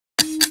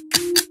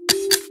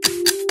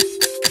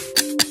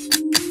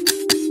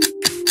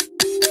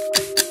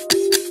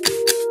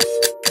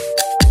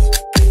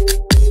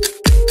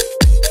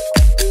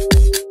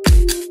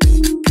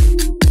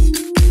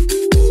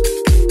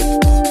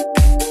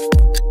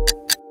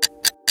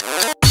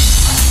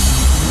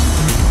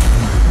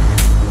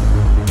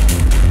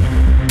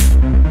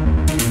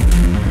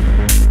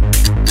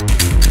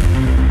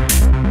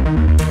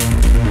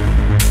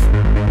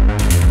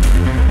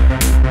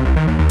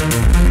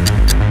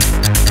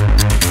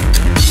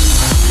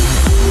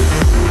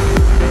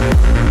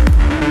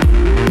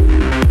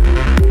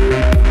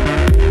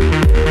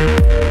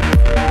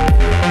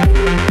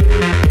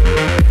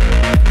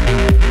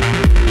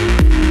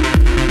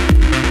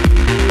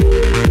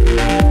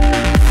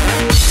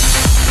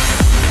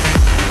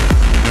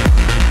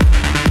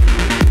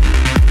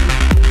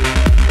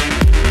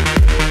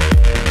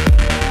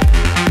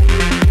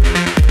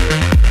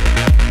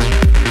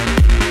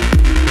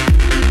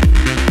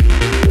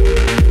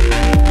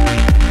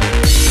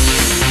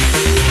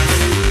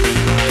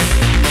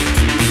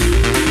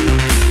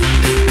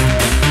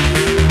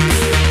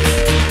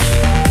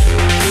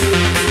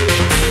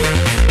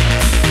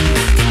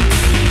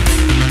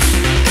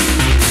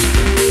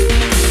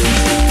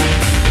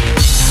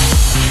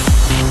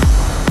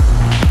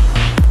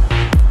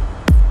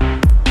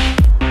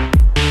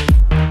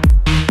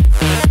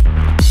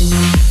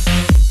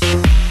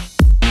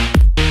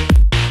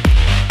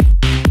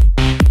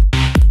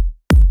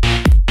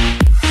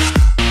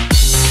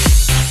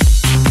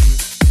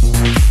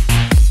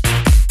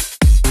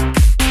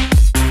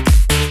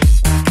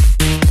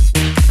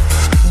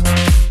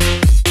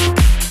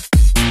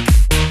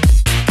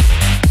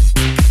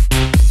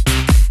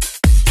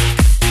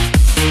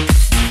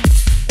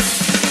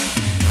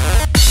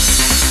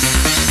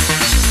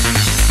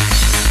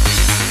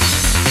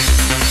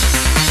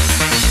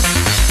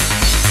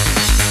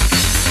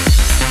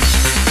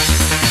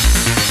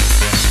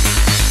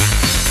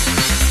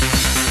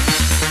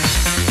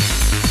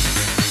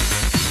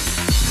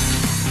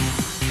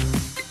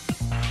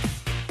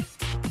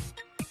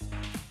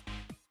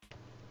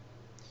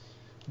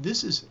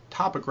This is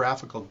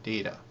topographical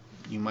data.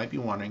 You might be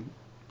wondering,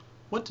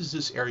 what does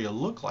this area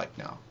look like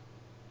now?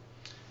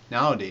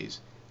 Nowadays,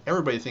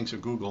 everybody thinks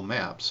of Google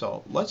Maps,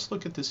 so let's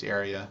look at this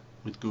area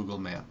with Google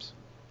Maps.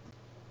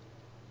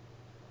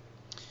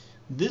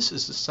 This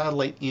is the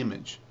satellite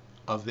image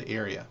of the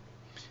area.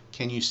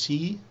 Can you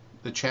see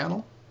the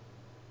channel?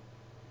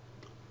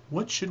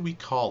 What should we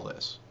call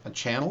this? A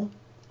channel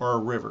or a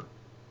river?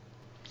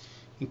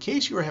 In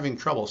case you are having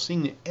trouble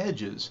seeing the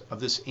edges of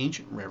this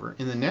ancient river,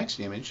 in the next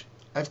image,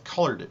 I've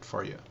colored it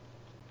for you.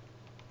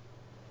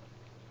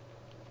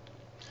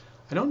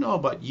 I don't know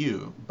about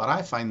you, but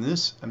I find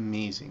this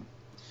amazing.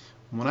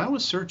 When I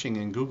was searching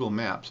in Google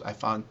Maps, I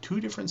found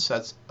two different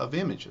sets of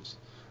images.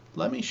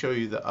 Let me show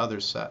you the other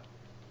set.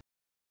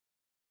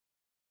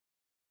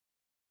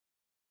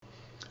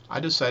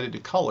 I decided to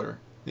color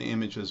the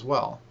image as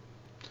well.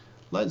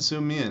 Let's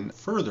zoom in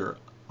further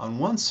on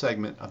one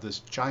segment of this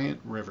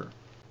giant river.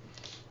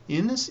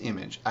 In this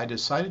image, I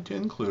decided to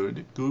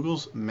include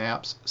Google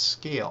Maps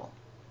scale.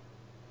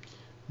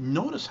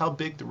 Notice how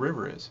big the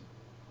river is.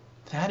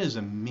 That is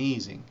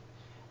amazing.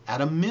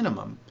 At a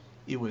minimum,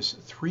 it was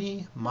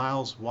 3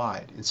 miles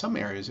wide. In some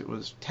areas, it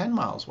was 10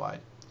 miles wide.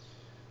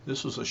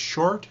 This was a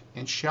short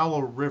and shallow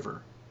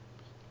river.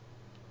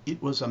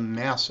 It was a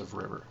massive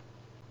river.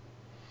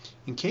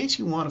 In case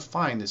you want to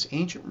find this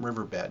ancient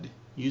riverbed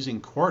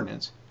using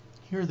coordinates,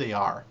 here they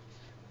are.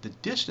 The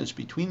distance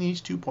between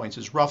these 2 points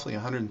is roughly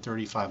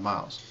 135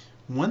 miles.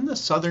 When the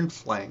southern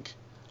flank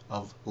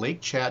of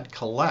Lake Chad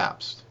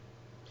collapsed,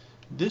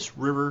 this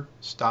river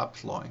stopped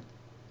flowing.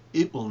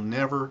 It will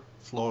never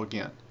flow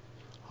again.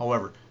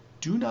 However,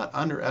 do not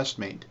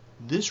underestimate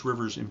this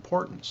river's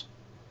importance.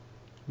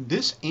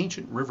 This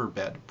ancient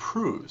riverbed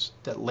proves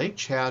that Lake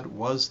Chad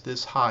was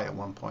this high at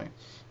one point.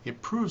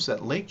 It proves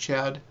that Lake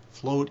Chad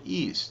flowed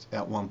east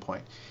at one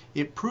point.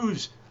 It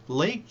proves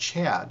Lake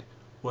Chad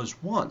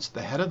was once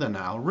the head of the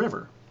Nile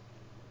River.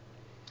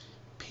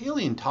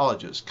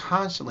 Paleontologists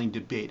constantly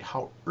debate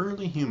how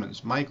early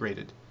humans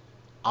migrated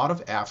out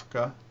of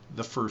Africa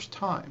the first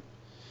time.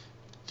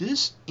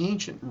 This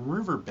ancient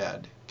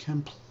riverbed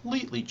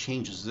completely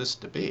changes this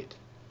debate.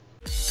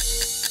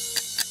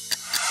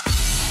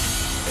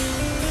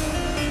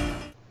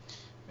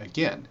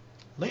 Again,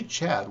 Lake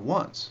Chad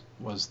once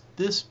was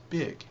this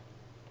big.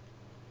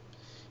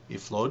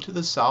 It flowed to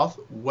the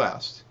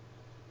southwest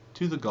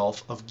to the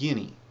Gulf of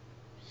Guinea.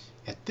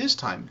 At this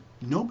time,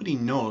 nobody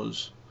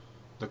knows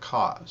the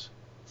cause.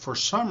 For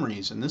some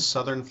reason, this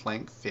southern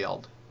flank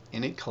failed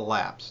and it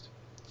collapsed.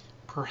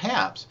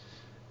 Perhaps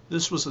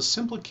this was a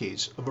simple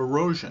case of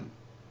erosion.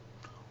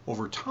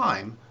 Over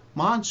time,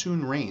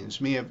 monsoon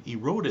rains may have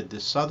eroded the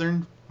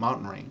southern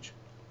mountain range.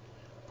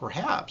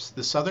 Perhaps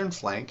the southern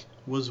flank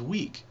was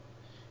weak.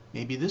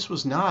 Maybe this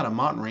was not a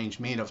mountain range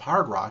made of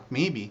hard rock.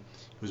 Maybe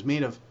it was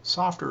made of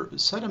softer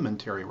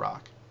sedimentary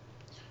rock.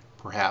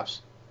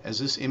 Perhaps, as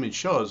this image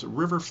shows, a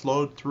river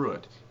flowed through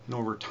it, and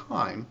over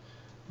time,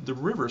 the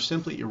river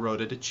simply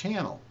eroded a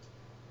channel.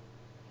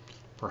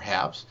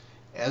 Perhaps,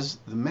 as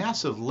the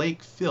massive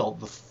lake filled,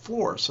 the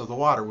force of the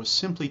water was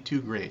simply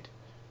too great.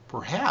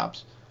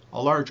 Perhaps,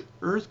 a large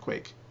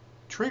earthquake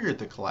triggered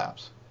the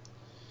collapse.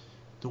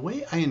 The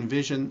way I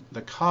envision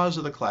the cause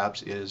of the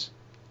collapse is,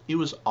 it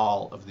was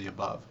all of the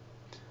above.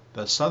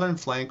 The southern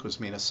flank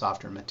was made of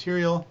softer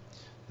material.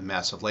 The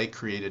massive lake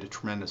created a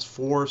tremendous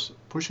force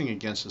pushing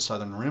against the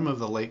southern rim of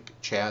the Lake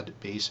Chad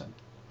basin.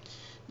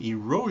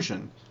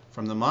 Erosion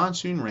from the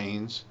monsoon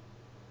rains,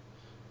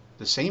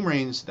 the same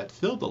rains that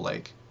filled the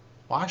lake,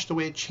 washed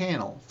away a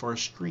channel for a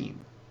stream.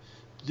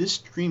 This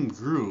stream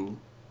grew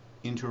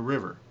into a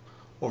river.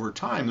 Over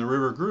time, the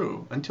river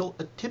grew until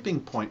a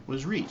tipping point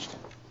was reached.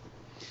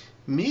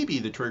 Maybe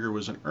the trigger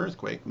was an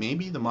earthquake.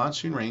 Maybe the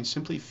monsoon rain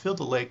simply filled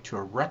the lake to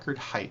a record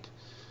height.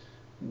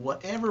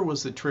 Whatever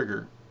was the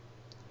trigger,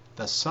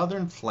 the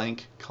southern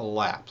flank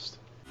collapsed.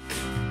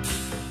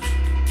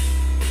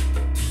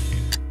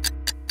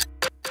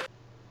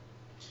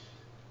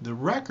 The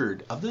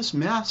record of this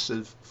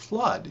massive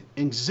flood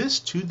exists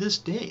to this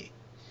day.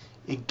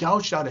 It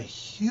gouged out a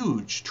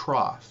huge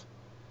trough.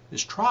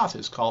 This trough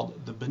is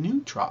called the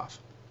Benue Trough.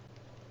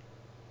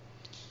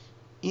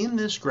 In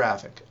this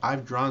graphic,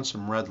 I've drawn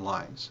some red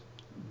lines.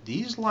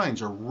 These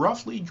lines are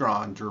roughly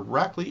drawn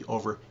directly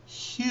over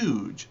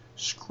huge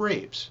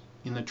scrapes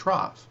in the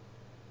trough.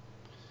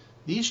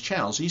 These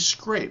channels, these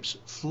scrapes,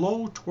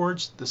 flow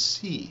towards the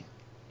sea.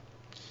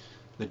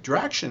 The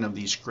direction of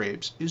these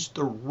scrapes is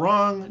the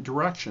wrong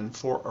direction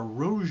for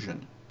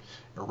erosion.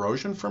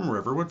 Erosion from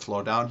river would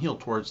flow downhill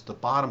towards the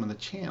bottom of the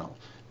channel.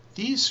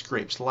 These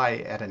scrapes lie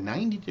at a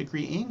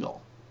 90-degree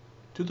angle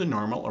to the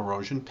normal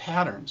erosion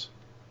patterns.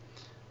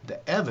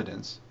 The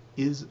evidence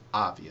is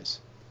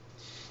obvious.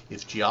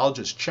 If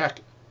geologists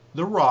check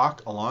the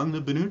rock along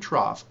the Benue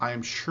Trough, I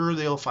am sure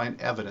they'll find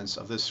evidence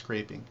of this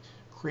scraping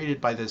created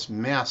by this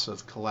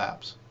massive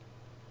collapse.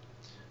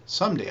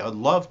 Someday I would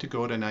love to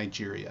go to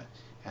Nigeria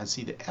and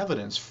see the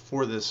evidence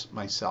for this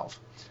myself.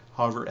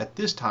 However, at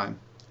this time,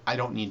 I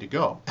don't need to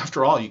go.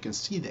 After all, you can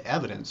see the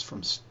evidence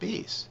from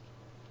space.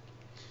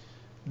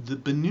 The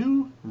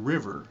Benue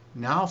River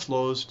now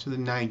flows to the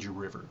Niger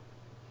River.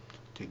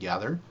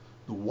 Together,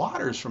 the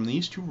waters from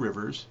these two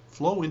rivers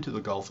flow into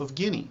the Gulf of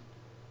Guinea.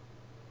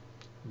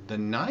 The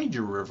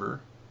Niger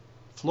River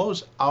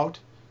flows out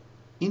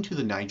into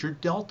the Niger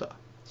Delta.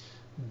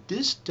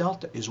 This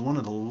delta is one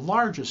of the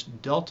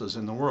largest deltas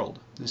in the world.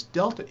 This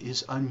delta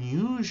is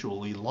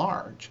unusually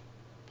large.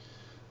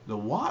 The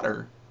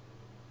water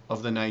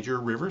of the Niger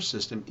River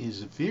system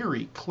is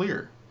very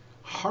clear.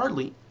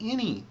 Hardly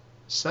any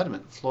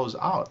sediment flows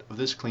out of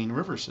this clean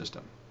river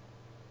system.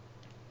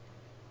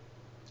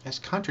 That's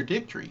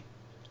contradictory.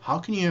 How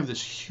can you have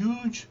this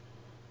huge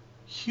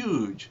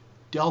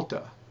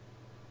delta,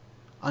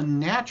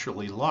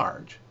 unnaturally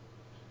large,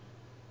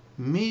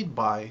 made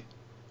by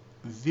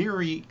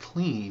very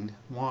clean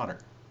water?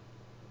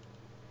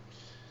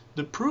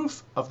 The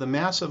proof of the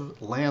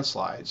massive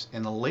landslides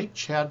and the Lake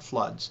Chad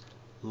floods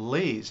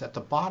lays at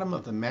the bottom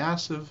of the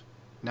massive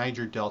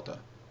Niger Delta.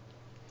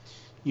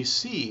 You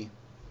see,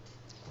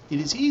 it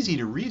is easy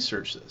to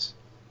research this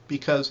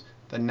because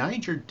the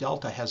Niger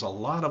Delta has a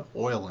lot of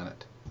oil in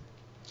it.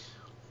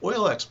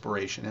 Oil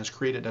exploration has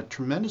created a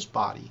tremendous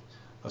body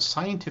of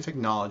scientific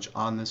knowledge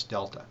on this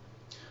delta.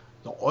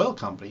 The oil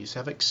companies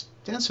have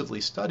extensively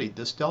studied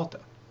this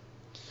delta.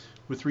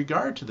 With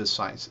regard to this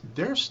science,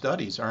 their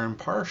studies are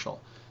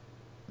impartial.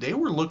 They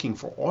were looking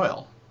for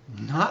oil,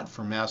 not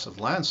for massive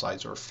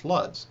landslides or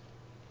floods.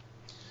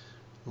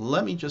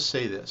 Let me just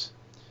say this.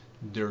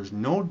 There's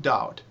no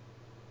doubt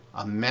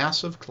a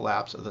massive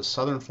collapse of the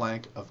southern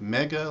flank of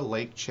Mega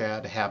Lake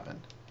Chad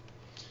happened.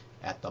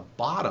 At the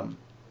bottom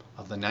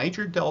of the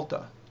Niger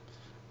Delta,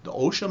 the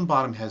ocean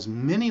bottom has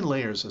many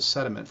layers of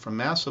sediment from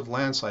massive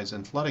landslides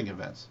and flooding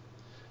events.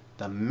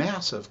 The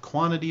massive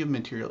quantity of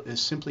material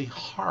is simply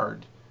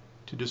hard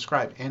to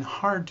describe and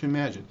hard to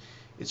imagine.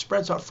 It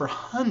spreads out for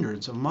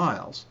hundreds of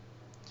miles.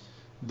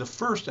 The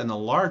first and the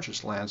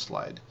largest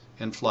landslide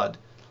and flood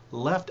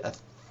left a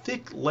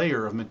thick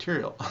layer of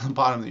material on the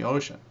bottom of the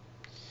ocean.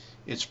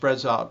 It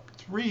spreads out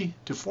 300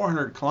 to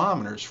 400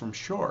 kilometers from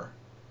shore.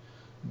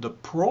 The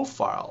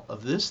profile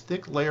of this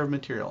thick layer of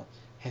material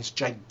has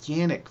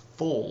gigantic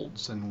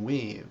folds and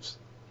waves.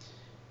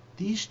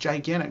 These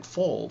gigantic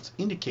folds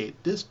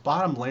indicate this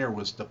bottom layer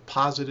was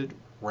deposited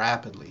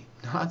rapidly,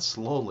 not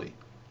slowly.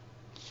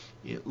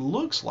 It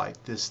looks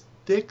like this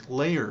thick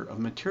layer of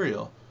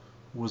material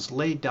was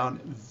laid down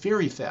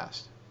very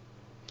fast.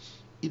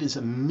 It is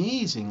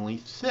amazingly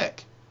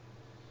thick.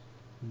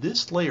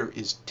 This layer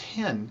is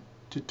 10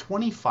 to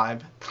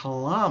 25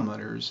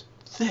 kilometers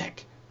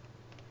thick.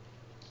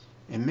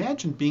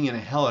 Imagine being in a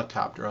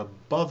helicopter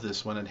above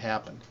this when it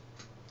happened.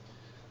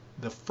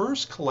 The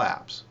first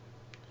collapse,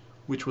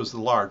 which was the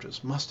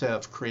largest, must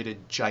have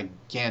created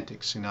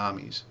gigantic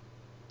tsunamis.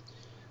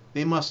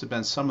 They must have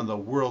been some of the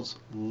world's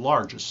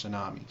largest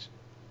tsunamis.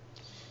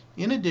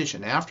 In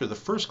addition, after the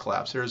first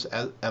collapse, there is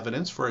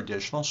evidence for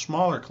additional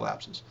smaller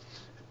collapses.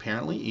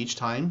 Apparently, each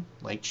time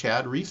Lake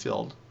Chad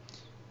refilled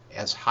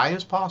as high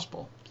as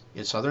possible,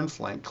 its southern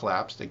flank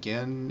collapsed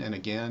again and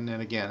again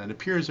and again. It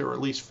appears there were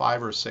at least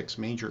 5 or 6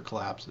 major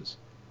collapses.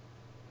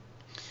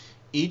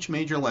 Each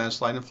major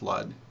landslide and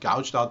flood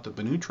gouged out the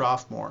Benue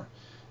Trough more.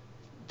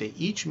 They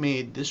each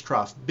made this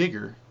trough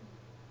bigger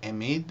and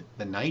made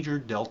the Niger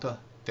Delta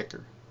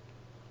thicker.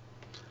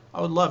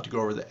 I would love to go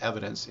over the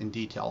evidence in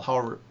detail.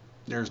 However,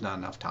 there's not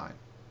enough time.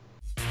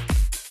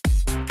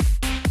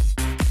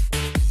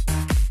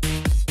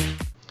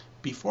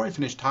 Before I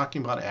finish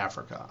talking about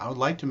Africa, I would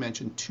like to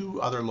mention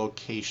 2 other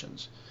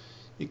locations.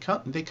 They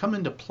come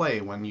into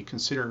play when you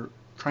consider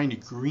trying to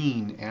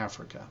green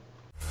Africa.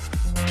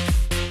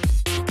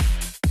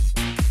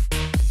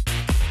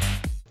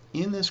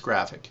 In this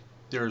graphic,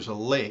 there is a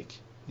lake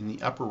in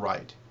the upper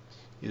right.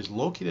 It is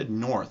located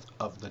north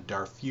of the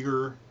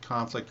Darfur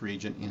conflict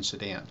region in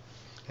Sudan.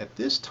 At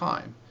this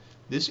time,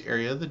 this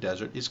area of the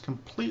desert is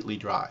completely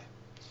dry.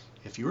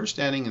 If you were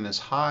standing in this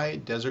high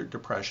desert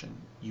depression,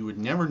 you would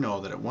never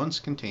know that it once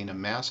contained a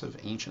massive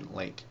ancient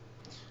lake.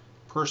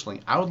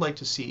 Personally, I would like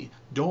to see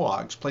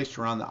dogs placed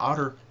around the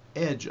outer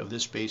edge of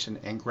this basin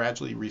and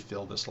gradually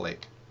refill this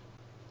lake.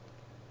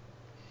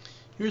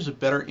 Here's a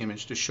better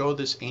image to show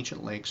this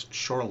ancient lake's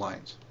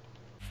shorelines.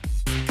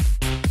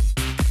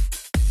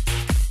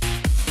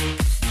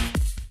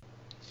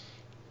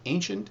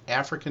 Ancient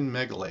African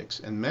megalakes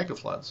and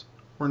megafloods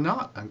were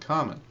not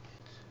uncommon.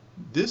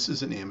 This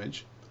is an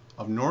image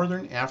of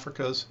northern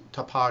Africa's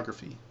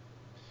topography.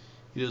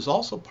 It is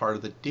also part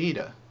of the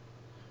data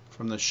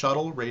from the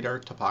shuttle radar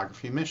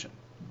topography mission.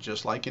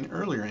 Just like in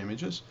earlier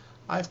images,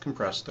 I've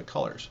compressed the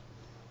colors.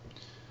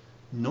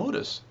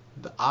 Notice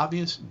the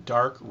obvious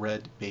dark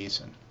red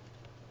basin.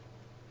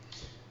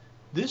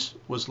 This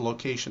was the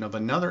location of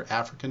another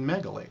African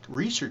megalake.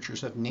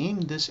 Researchers have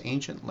named this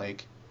ancient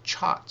lake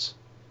Chots.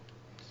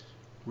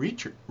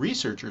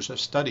 Researchers have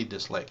studied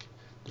this lake.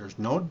 There's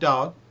no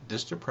doubt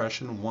this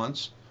depression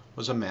once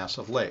was a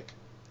massive lake.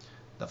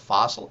 The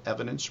fossil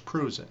evidence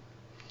proves it.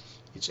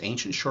 Its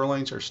ancient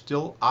shorelines are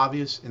still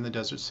obvious in the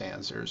desert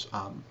sands. There's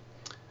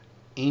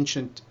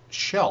ancient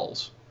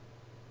shells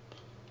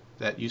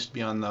that used to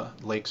be on the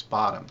lake's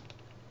bottom.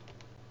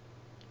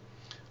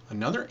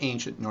 Another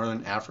ancient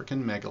northern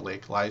African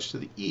megalake lies to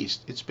the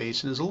east. Its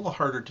basin is a little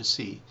harder to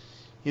see.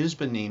 It has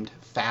been named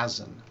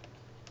Fazan.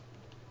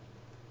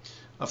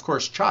 Of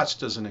course, Chats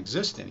doesn't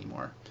exist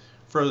anymore.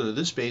 Further,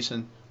 this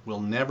basin will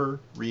never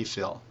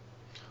refill.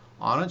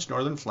 On its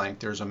northern flank,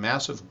 there is a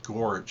massive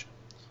gorge.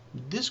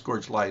 This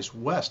gorge lies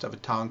west of a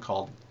town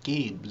called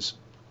Gabes.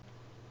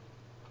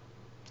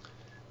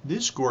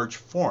 This gorge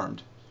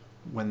formed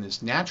when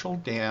this natural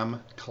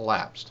dam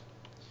collapsed.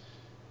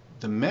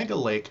 The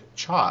megalake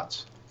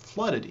Chats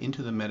flooded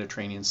into the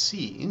Mediterranean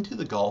Sea, into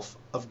the Gulf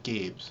of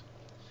Gabes.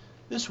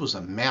 This was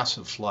a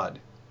massive flood.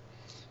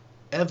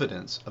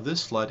 Evidence of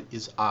this flood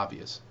is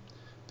obvious.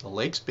 The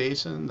lake's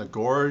basin, the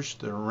gorge,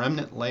 the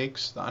remnant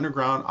lakes, the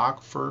underground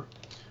aquifer.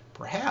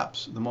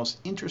 Perhaps the most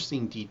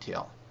interesting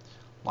detail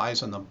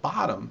lies on the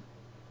bottom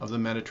of the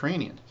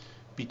Mediterranean.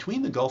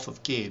 Between the Gulf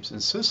of Gabes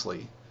and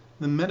Sicily,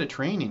 the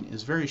Mediterranean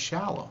is very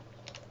shallow.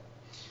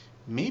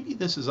 Maybe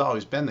this has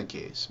always been the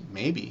case.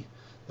 Maybe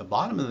the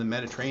bottom of the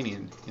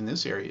Mediterranean in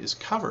this area is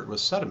covered with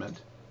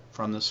sediment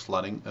from this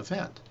flooding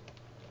event.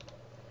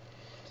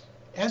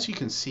 As you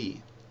can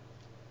see,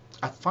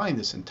 I find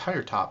this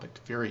entire topic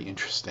very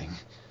interesting.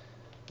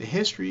 The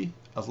history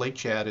of Lake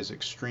Chad is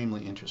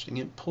extremely interesting.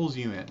 It pulls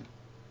you in.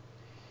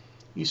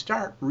 You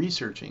start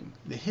researching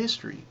the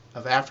history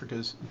of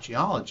Africa's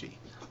geology,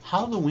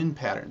 how the wind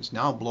patterns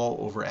now blow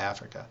over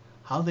Africa,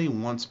 how they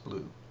once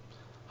blew,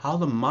 how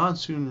the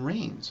monsoon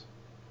rains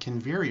can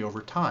vary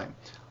over time,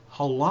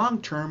 how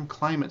long-term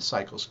climate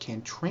cycles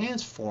can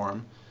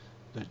transform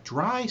the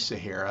dry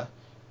Sahara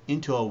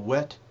into a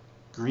wet,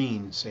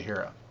 green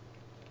Sahara.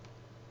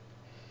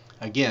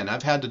 Again,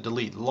 I've had to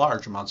delete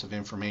large amounts of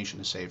information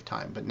to save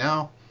time, but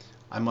now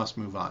I must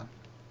move on.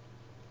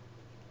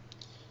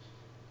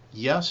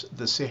 Yes,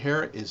 the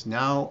Sahara is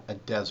now a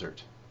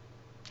desert.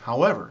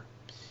 However,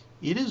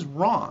 it is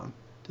wrong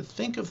to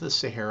think of the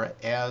Sahara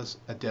as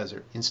a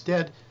desert.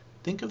 Instead,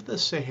 think of the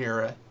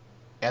Sahara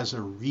as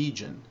a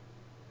region.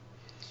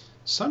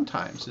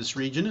 Sometimes this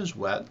region is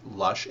wet,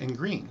 lush, and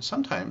green.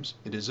 Sometimes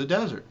it is a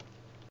desert.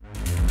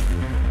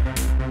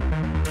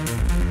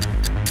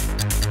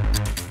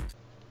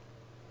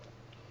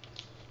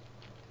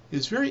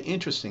 It's very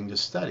interesting to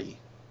study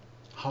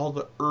how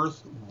the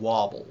earth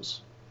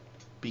wobbles,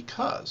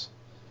 because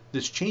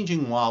this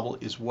changing wobble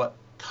is what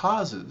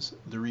causes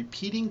the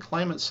repeating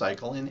climate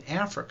cycle in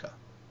Africa.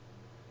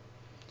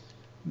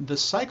 The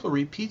cycle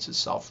repeats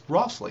itself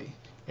roughly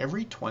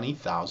every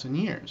 20,000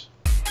 years.